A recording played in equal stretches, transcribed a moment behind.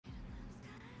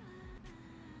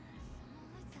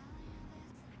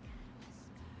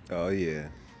Oh yeah.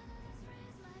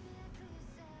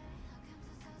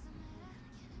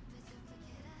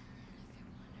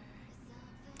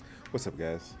 What's up,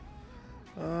 guys?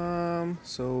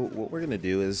 So what we're gonna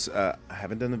do is I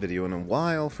haven't done a video in a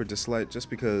while for Dislyte just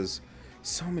because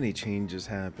so many changes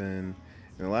happen.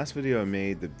 In the last video I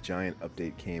made, the giant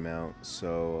update came out,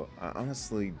 so I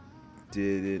honestly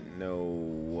didn't know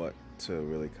what to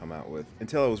really come out with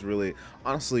until I was really,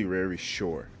 honestly, very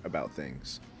sure about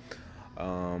things.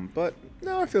 But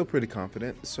now I feel pretty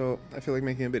confident, so I feel like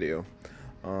making a video.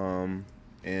 Um,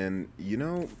 and you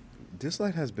know,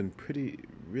 Dislyte has been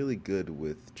really good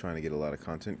with trying to get a lot of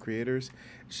content creators.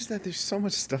 It's just that there's so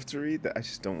much stuff to read that I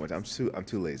just don't want. I'm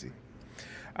too lazy.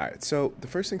 All right, so the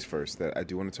first things first that I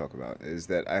do want to talk about is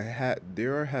that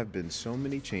there have been so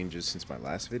many changes since my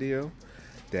last video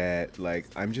that like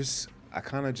I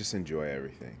kind of just enjoy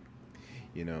everything.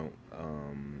 You know,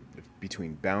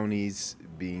 between bounties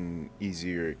being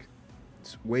easier,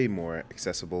 it's way more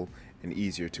accessible and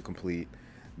easier to complete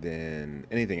than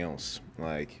anything else.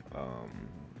 Like,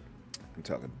 I'm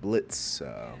talking blitz,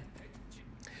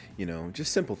 you know,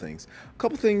 just simple things. A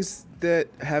couple things that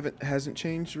hasn't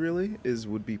changed really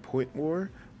would be point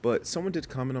war, but someone did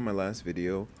comment on my last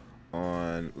video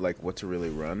on like what to really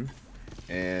run,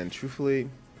 and truthfully,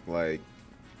 like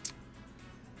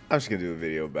I'm just gonna do a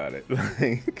video about it,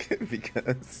 like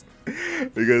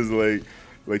because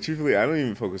like truthfully, I don't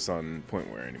even focus on point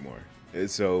war anymore.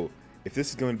 So if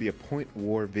this is going to be a point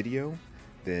war video,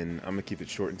 then I'm gonna keep it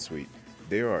short and sweet.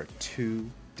 There are two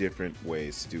different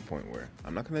ways to do point war.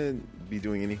 I'm not gonna be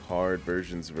doing any hard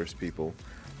versions versus people,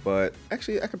 but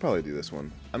actually I could probably do this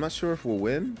one. I'm not sure if we'll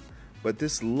win, but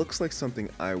this looks like something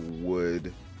I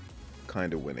would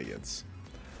kind of win against.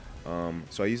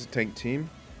 So I use a tank team.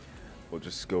 We'll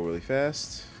just go really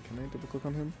fast. Can I double click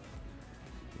on him?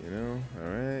 You know,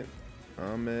 alright.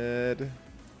 Ahmed.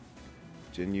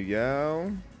 Jin Yu Yao.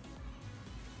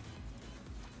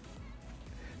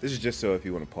 This is just so if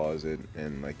you want to pause it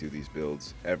and like do these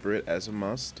builds. Everett as a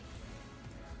must.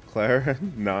 Clara,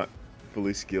 not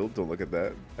fully skilled. Don't look at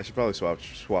that. I should probably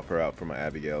swap her out for my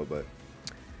Abigail, but.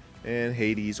 And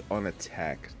Hades on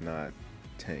attack, not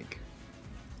tank.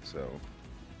 So,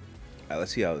 alright,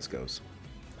 let's see how this goes.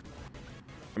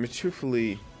 I mean,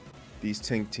 truthfully, these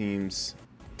tank teams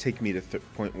take me to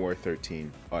point war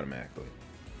 13 automatically.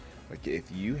 Like,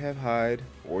 if you have Hyde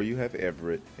or you have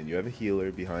Everett and you have a healer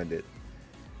behind it,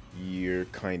 you're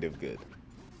kind of good.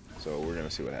 So we're gonna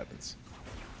see what happens.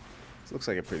 This looks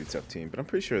like a pretty tough team, but I'm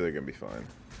pretty sure they're gonna be fine.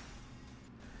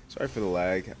 Sorry for the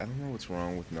lag. I don't know what's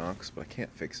wrong with Nox, but I can't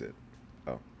fix it.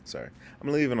 Oh, sorry. I'm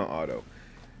gonna leave it on auto.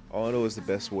 Auto is the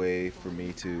best way for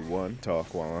me to, one,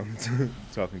 talk while I'm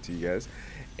talking to you guys,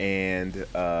 and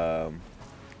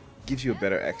gives you a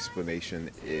better explanation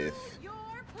if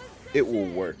it will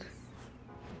work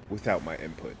without my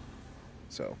input.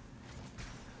 So,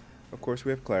 of course,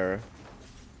 we have Clara.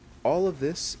 All of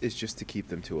this is just to keep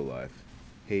them two alive.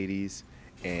 Hades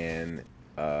and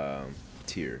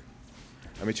Tyr.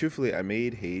 I mean, truthfully, I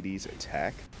made Hades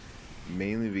attack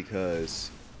mainly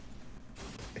because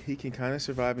he can kind of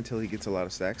survive until he gets a lot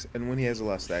of stacks, and when he has a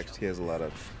lot of stacks, he has a lot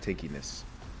of tankiness.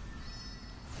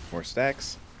 More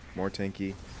stacks, more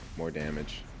tanky, more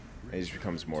damage, and he just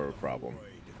becomes more of a problem.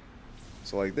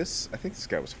 So like this, I think this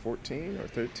guy was 14 or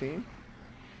 13.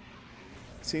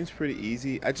 Seems pretty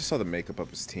easy. I just saw the makeup of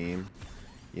his team.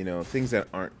 You know, things that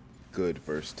aren't good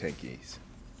versus tankies.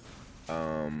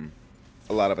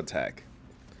 A lot of attack.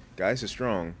 Guys are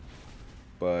strong,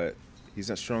 but he's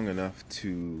not strong enough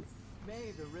to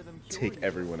take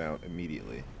everyone out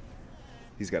immediately.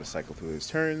 He's got to cycle through his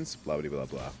turns, blah blah blah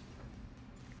blah.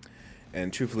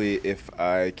 And truthfully, if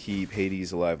I keep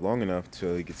Hades alive long enough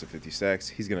till he gets to 50 stacks,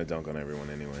 he's gonna dunk on everyone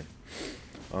anyway.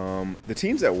 The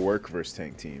teams that work versus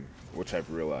tank team, which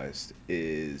I've realized,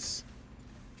 is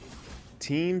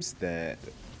teams that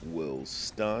will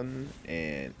stun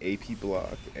and AP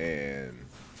block and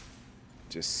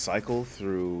just cycle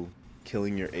through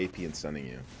killing your AP and stunning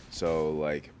you. So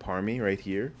like Parmy right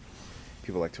here,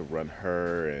 people like to run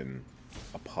her, and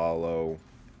Apollo,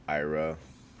 Ira,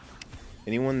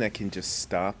 anyone that can just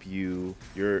stop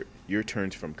your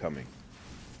turns from coming.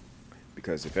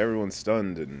 Because if everyone's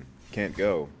stunned and can't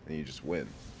go, then you just win.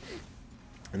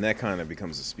 And that kind of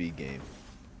becomes a speed game.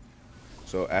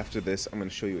 So after this, I'm going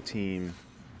to show you a team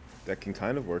that can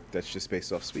kind of work that's just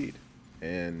based off speed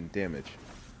and damage.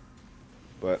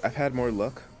 But I've had more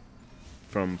luck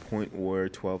from point war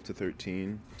 12 to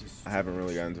 13. I haven't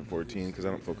really gotten to 14 because I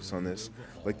don't focus on this.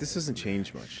 Like, this doesn't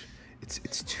change much.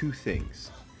 It's two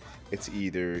things. It's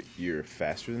either you're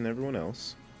faster than everyone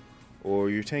else, or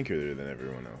you're tankier than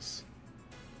everyone else.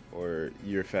 or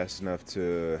you're fast enough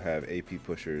to have AP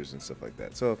pushers and stuff like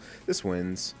that. So this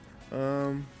wins.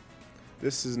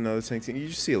 This is another tank team. You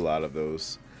just see a lot of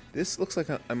those. This looks like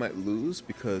I might lose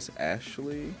because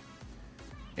Ashley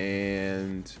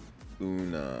and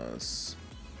Unas.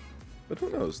 But who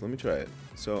knows? Let me try it.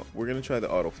 So we're going to try the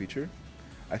auto feature.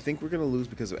 I think we're going to lose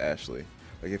because of Ashley.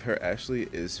 Like if her Ashley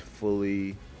is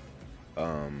fully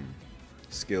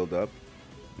skilled up,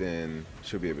 then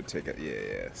she'll be able to take it.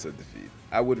 Yeah, so defeat.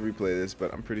 I would replay this,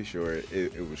 but I'm pretty sure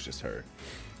it was just her.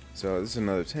 So this is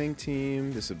another tank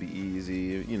team. This will be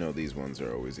easy. You know, these ones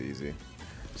are always easy.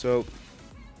 So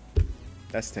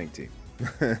that's tank team.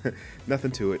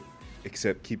 Nothing to it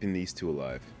except keeping these two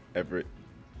alive, Everett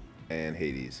and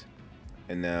Hades.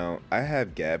 And now I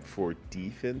have Gab for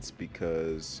defense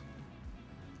because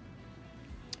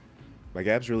my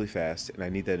Gab's really fast and I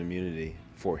need that immunity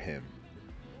for him.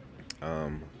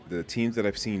 The teams that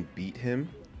I've seen beat him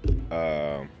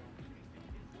are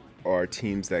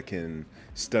teams that can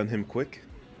stun him quick,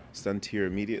 stun tier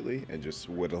immediately, and just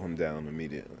whittle him down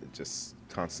immediately, just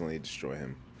constantly destroy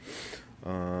him.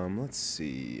 Let's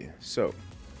see. So,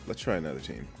 let's try another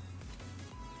team.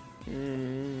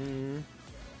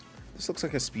 This looks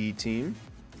like a speed team.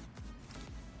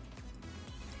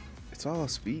 It's all a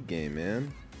speed game,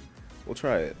 man. We'll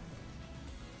try it.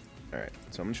 Alright,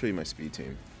 so I'm going to show you my speed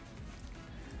team.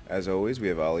 As always, we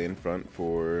have Ollie in front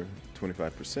for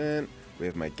 25%. We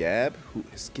have my Gab, who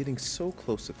is getting so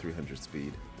close to 300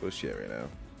 speed. What is she at right now?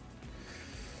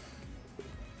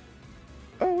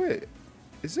 Oh, wait.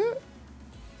 Is that?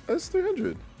 That's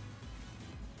 300.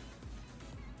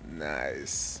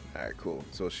 Nice. Alright, cool.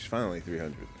 So she's finally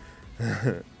 300.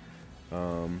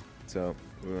 So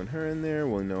we want her in there.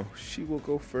 We'll know she will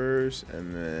go first.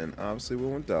 And then obviously we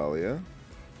want Dahlia.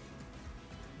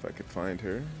 If I could find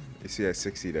her. You see, I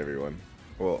succeed everyone.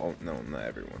 Well, oh, no, not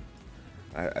everyone.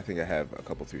 I think I have a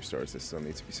couple 3 stars that still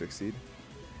need to be succeed.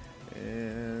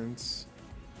 And,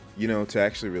 you know, to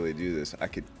actually really do this, I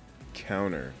could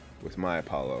counter with my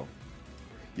Apollo.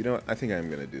 You know what? I think I'm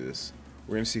going to do this.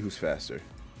 We're going to see who's faster.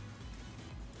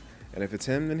 And if it's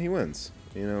him, then he wins.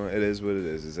 You know, it is what it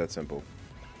is. It's that simple.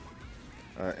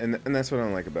 And that's what I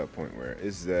don't like about Pointware,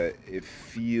 is that it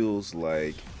feels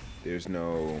like there's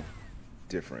no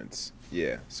difference.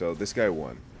 Yeah, so this guy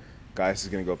won. Gaius is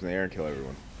going to go up in the air and kill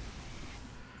everyone.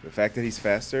 The fact that he's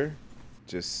faster,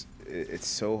 just, it's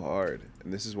so hard.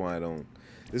 And this is why I don't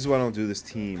do this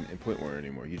team in Pointware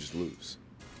anymore. You just lose.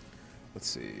 Let's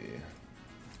see.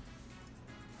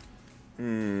 I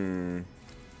mean,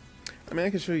 I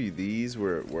can show you these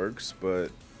where it works, but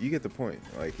you get the point.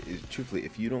 Like, truthfully,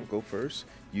 if you don't go first,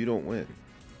 you don't win.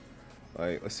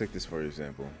 Like, let's take this for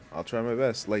example. I'll try my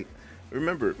best. Like,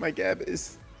 remember, my Gab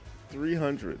is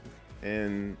 300,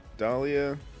 and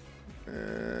Dahlia,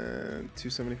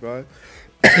 275,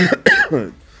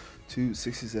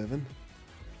 267.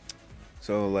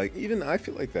 So, like, even I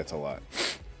feel like that's a lot.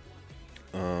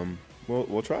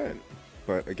 We'll try it,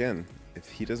 but again, if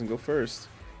he doesn't go first,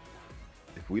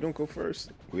 if we don't go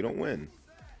first, we don't win.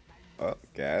 Oh,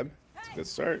 Gab, it's a good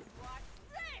start.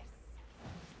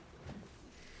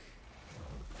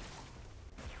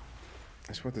 I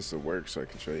just want this to work so I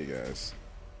can show you guys.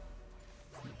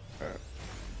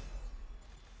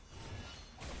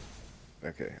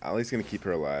 Okay, Ollie's gonna keep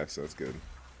her alive, so it's good.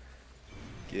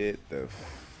 Get the.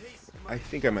 I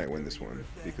think I might win this one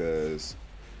because,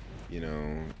 you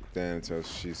know, then so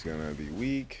she's gonna be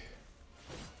weak.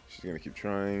 She's gonna keep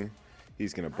trying.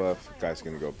 He's gonna buff. Guy's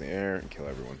gonna go up in the air and kill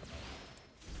everyone.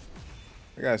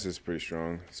 The guy's is pretty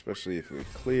strong, especially if we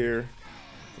clear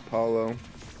Apollo,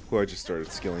 who I just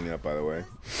started skilling up, by the way.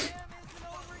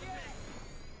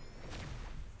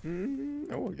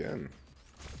 Oh, again.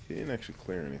 He didn't actually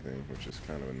clear anything, which is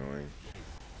kind of annoying.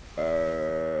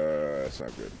 That's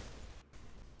not good.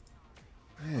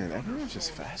 Man, everyone's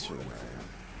just faster than I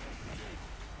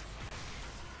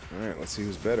am. Alright, let's see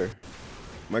who's better.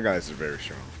 My guys are very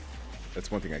strong. That's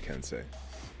one thing I can say.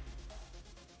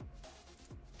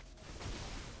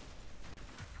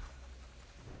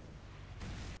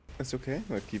 That's okay.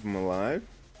 Let's keep him alive.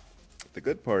 The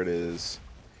good part is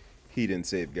he didn't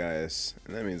save Gaius,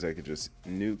 and that means I could just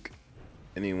nuke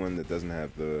anyone that doesn't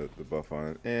have the buff on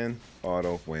it and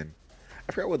auto win.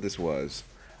 I forgot what this was.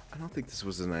 I don't think this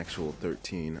was an actual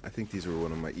 13. I think these were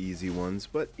one of my easy ones,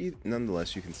 but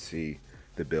nonetheless, you can see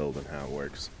the build and how it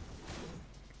works.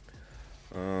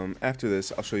 After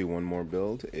this, I'll show you one more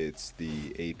build. It's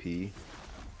the AP,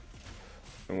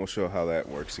 and we'll show how that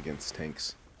works against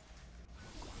tanks.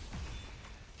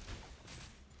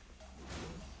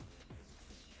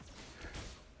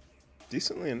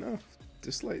 Decently enough.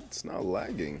 Dislyte's not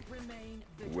lagging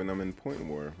when I'm in point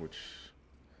war, which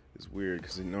is weird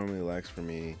because it normally lags for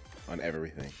me on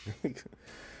everything.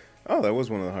 Oh, that was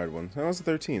one of the hard ones. That was a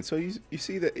 13. So you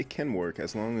see that it can work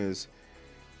as long as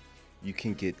you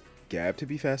can get Gab to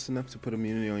be fast enough to put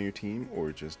immunity on your team,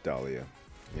 or just Dahlia,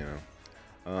 you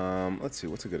know. Let's see,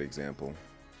 what's a good example?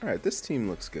 Alright, this team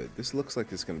looks good. This looks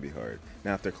like it's going to be hard.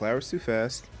 Now, if their Clara's too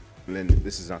fast, then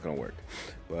this is not going to work.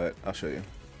 But I'll show you.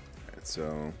 Alright,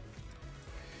 so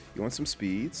you want some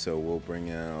speed, so we'll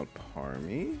bring out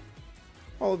Parmy.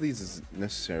 All of these is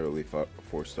necessarily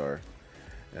 4-star.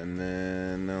 And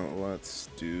then let's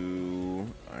do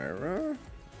Ira.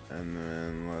 And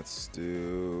then let's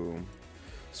do...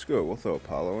 Screw it, we'll throw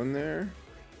Apollo in there.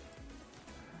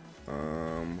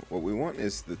 What we want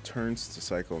is the turns to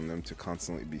cycle and them to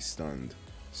constantly be stunned.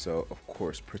 So, of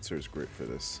course, Pritzker is great for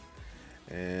this.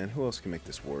 And who else can make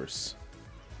this worse?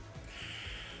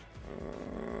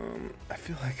 I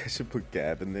feel like I should put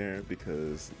Gab in there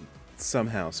because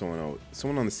somehow someone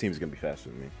on this team is going to be faster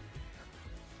than me.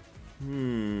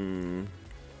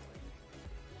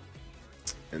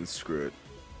 And screw it.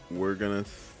 We're going to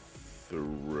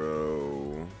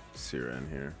throw Sierra in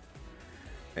here.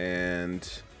 And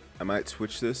I might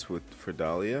switch this for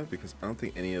Dahlia because I don't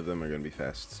think any of them are going to be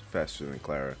faster than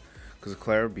Clara. Because if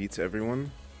Clara beats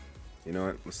everyone, you know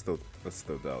what? Let's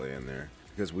throw Dahlia in there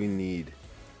because we need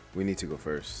to go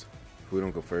first. If we don't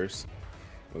go first,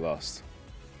 we're lost.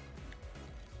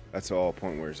 That's all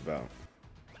Point War is about.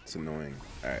 It's annoying.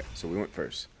 All right, so we went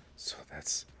first. So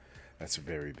that's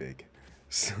very big.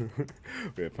 So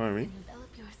we have Parmy.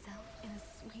 Envelop yourself in a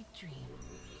sweet dream.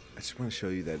 I just want to show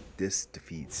you that this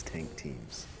defeats tank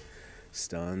teams.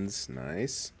 Stuns,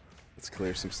 nice. Let's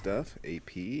clear some stuff.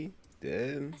 AP,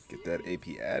 dead. Get that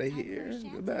AP out of here.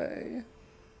 Goodbye.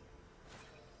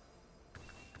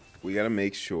 We gotta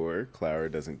make sure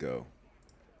Clara doesn't go.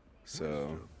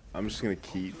 So I'm just gonna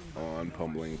keep on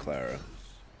pummeling Clara.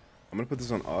 I'm gonna put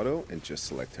this on auto and just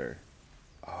select her.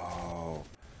 Oh,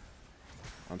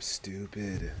 I'm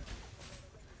stupid.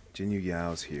 Jinyu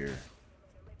Yao's here.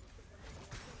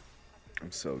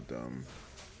 I'm so dumb.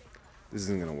 This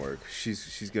isn't gonna work.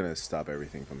 She's gonna stop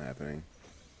everything from happening.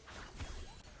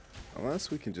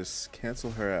 Unless we can just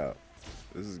cancel her out.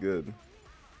 This is good.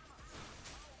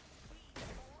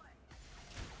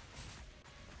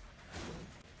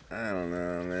 I don't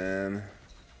know, man.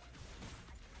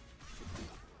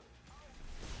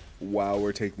 While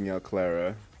we're taking out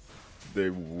Clara,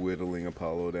 they're whittling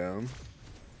Apollo down.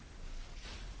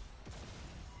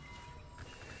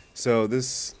 So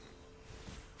this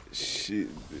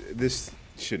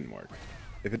shouldn't work.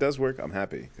 If it does work, I'm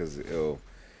happy because it'll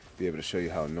be able to show you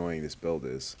how annoying this build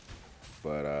is.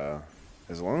 But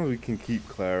as long as we can keep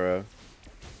Clara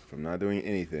from not doing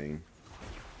anything,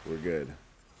 we're good.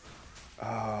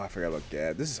 Oh, I forgot about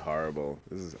Gab. This is horrible.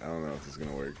 I don't know if this is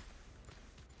gonna work.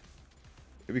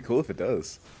 It'd be cool if it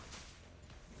does.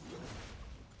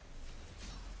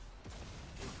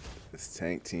 This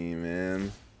tank team,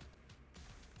 man.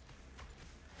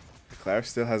 Clara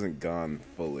still hasn't gone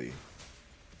fully.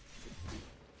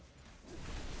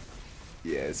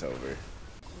 Yeah, it's over.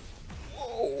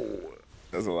 Whoa!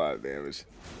 That's a lot of damage.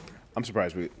 I'm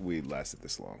surprised we lasted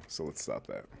this long, so let's stop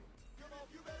that.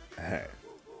 Alright.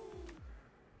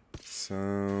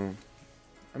 So,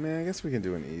 I mean, I guess we can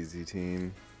do an easy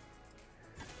team.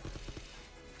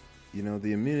 You know,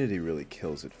 the immunity really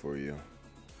kills it for you.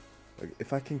 Like,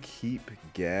 if I can keep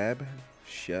Gab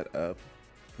shut up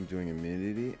from doing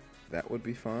immunity, that would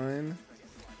be fine.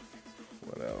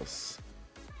 What else?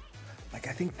 Like,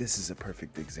 I think this is a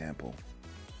perfect example.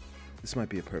 This might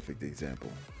be a perfect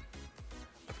example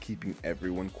of keeping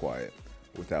everyone quiet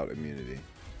without immunity.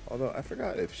 Although, I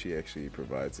forgot if she actually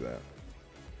provides that.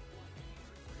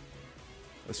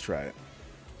 Let's try it.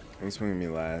 I'm swinging me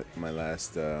my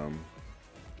last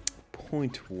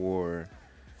Point War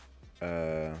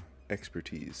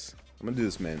expertise. I'm gonna do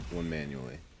this one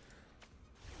manually.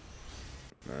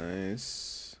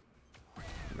 Nice,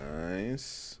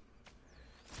 nice.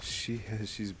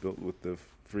 She's built with the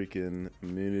freaking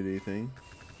immunity thing.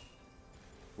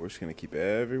 We're just gonna keep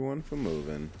everyone from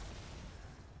moving.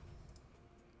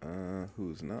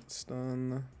 Who's not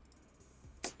stunned?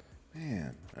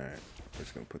 Man, all right. We're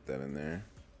just gonna put that in there.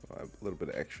 We'll have a little bit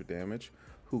of extra damage.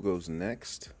 Who goes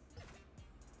next?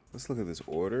 Let's look at this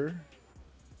order.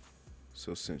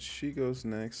 So since she goes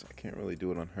next, I can't really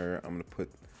do it on her. I'm gonna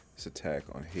put this attack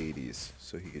on Hades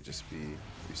so he could just be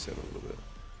reset a little bit.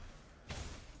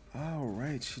 Oh,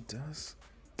 right, she does.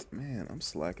 Man, I'm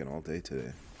slacking all day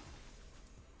today.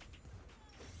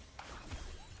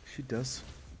 She does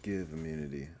give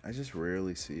immunity. I just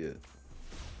rarely see it.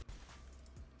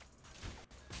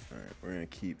 Alright, we're gonna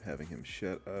keep having him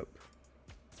shut up.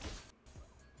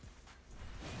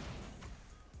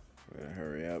 We're gonna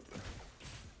hurry up.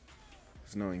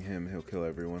 Because knowing him, he'll kill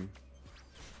everyone.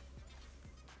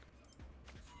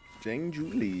 Jang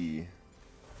Julie.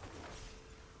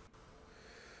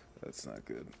 That's not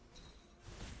good.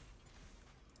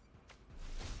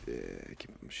 Yeah,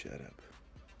 keep him shut up.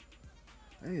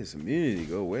 Hey, his immunity,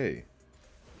 go away.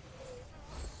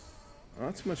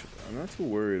 I'm not too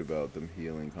worried about them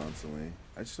healing constantly.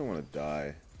 I just don't want to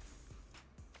die.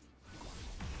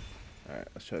 Alright,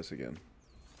 let's try this again.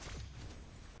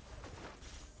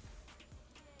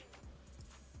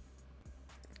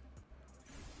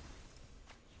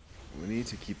 We need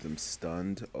to keep them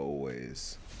stunned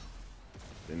always.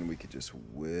 Then we could just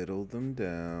whittle them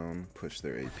down, push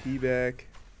their AP back.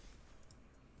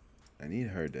 I need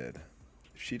her dead.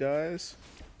 If she dies,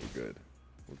 we're good.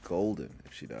 We're golden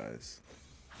if she dies.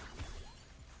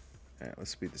 Alright,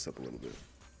 let's speed this up a little bit.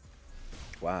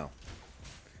 Wow.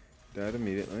 Died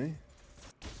immediately.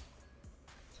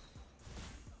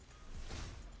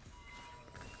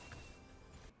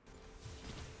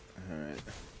 Alright.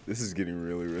 This is getting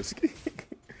really risky.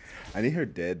 I need her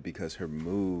dead because her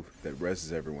move that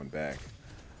reses everyone back.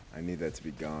 I need that to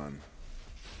be gone.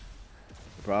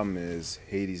 The problem is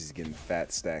Hades is getting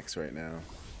fat stacks right now.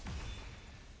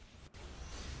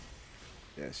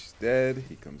 Yeah, she's dead.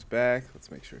 He comes back.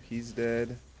 Let's make sure he's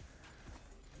dead.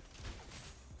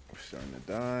 We're starting to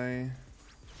die.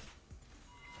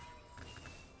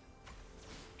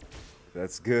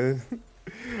 That's good.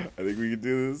 I think we can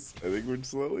do this. I think we're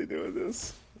slowly doing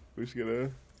this. We're just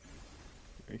gonna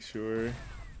make sure.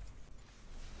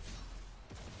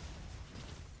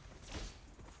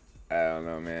 I don't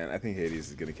know, man. I think Hades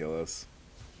is gonna kill us.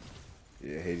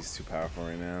 Yeah, Hades is too powerful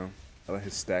right now. I let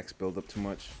his stacks build up too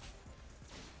much.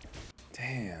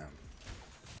 Damn.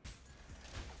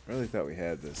 I really thought we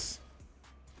had this.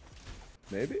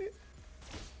 Maybe?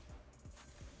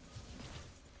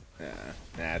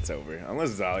 Nah, it's over.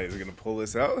 Unless Zalia is gonna pull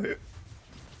this out.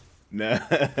 Nah,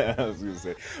 I was gonna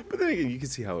say. But then again, you can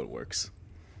see how it works.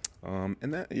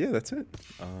 And that, yeah, that's it.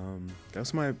 That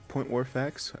was my point war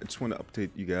facts. I just want to update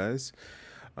you guys.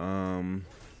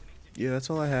 Yeah, that's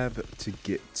all I have to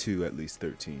get to at least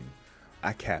 13.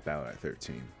 I cap out at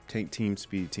 13. Tank team,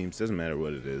 speed teams, doesn't matter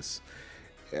what it is.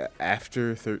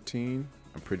 After 13,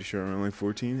 I'm pretty sure I'm only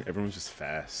 14. Everyone's just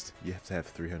fast. You have to have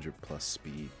 300 plus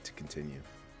speed to continue.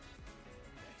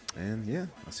 And yeah,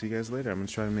 I'll see you guys later. I'm gonna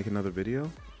try to make another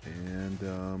video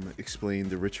and explain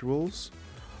the rituals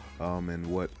and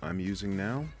what I'm using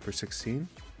now for 16.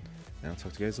 And I'll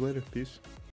talk to you guys later. Peace.